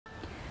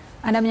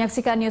Anda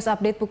menyaksikan News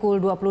Update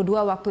pukul 22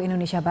 waktu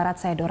Indonesia Barat,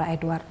 saya Dora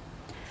Edward.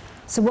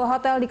 Sebuah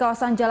hotel di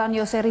kawasan Jalan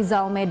Yose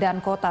Rizal,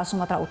 Medan Kota,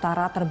 Sumatera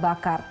Utara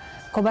terbakar.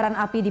 Kobaran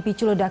api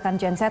dipicu ledakan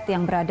genset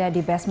yang berada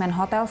di basement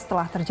hotel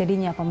setelah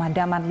terjadinya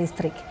pemadaman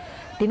listrik.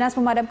 Dinas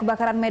Pemadam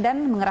Kebakaran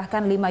Medan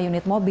mengerahkan 5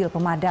 unit mobil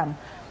pemadam.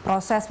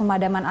 Proses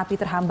pemadaman api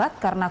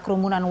terhambat karena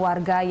kerumunan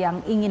warga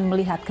yang ingin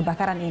melihat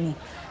kebakaran ini.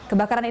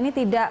 Kebakaran ini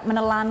tidak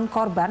menelan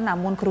korban,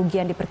 namun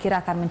kerugian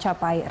diperkirakan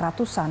mencapai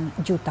ratusan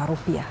juta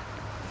rupiah.